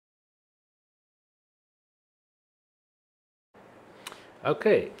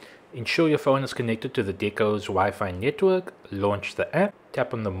Okay, ensure your phone is connected to the Deco's Wi-Fi network. Launch the app,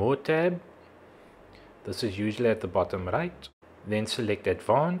 tap on the More tab. This is usually at the bottom right. Then select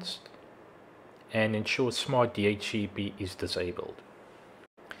Advanced and ensure Smart DHCP is disabled.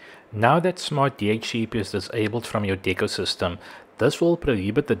 Now that Smart DHCP is disabled from your Deco system, this will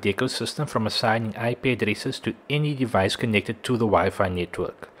prohibit the Deco system from assigning IP addresses to any device connected to the Wi-Fi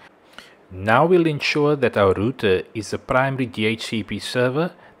network. Now we'll ensure that our router is the primary DHCP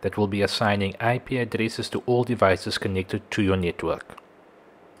server that will be assigning IP addresses to all devices connected to your network.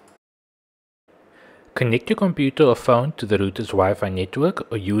 Connect your computer or phone to the router's Wi-Fi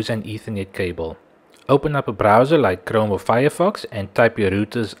network or use an Ethernet cable. Open up a browser like Chrome or Firefox and type your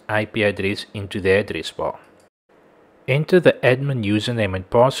router's IP address into the address bar. Enter the admin username and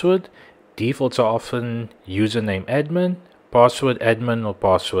password. Defaults are often username admin, password admin or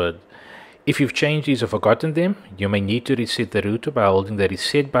password. If you've changed these or forgotten them, you may need to reset the router by holding the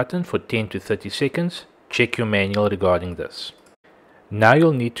reset button for 10 to 30 seconds. Check your manual regarding this. Now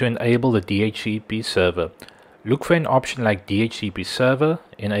you'll need to enable the DHCP server. Look for an option like DHCP server,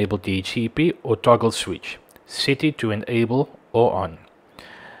 enable DHCP or toggle switch. Set it to enable or on.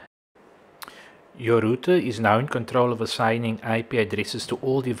 Your router is now in control of assigning IP addresses to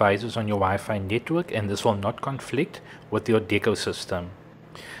all devices on your Wi-Fi network, and this will not conflict with your Deco system.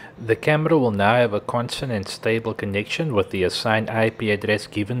 The camera will now have a constant and stable connection with the assigned IP address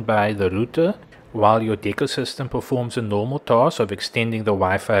given by the router, while your Deco system performs a normal task of extending the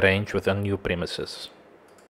Wi-Fi range within your premises.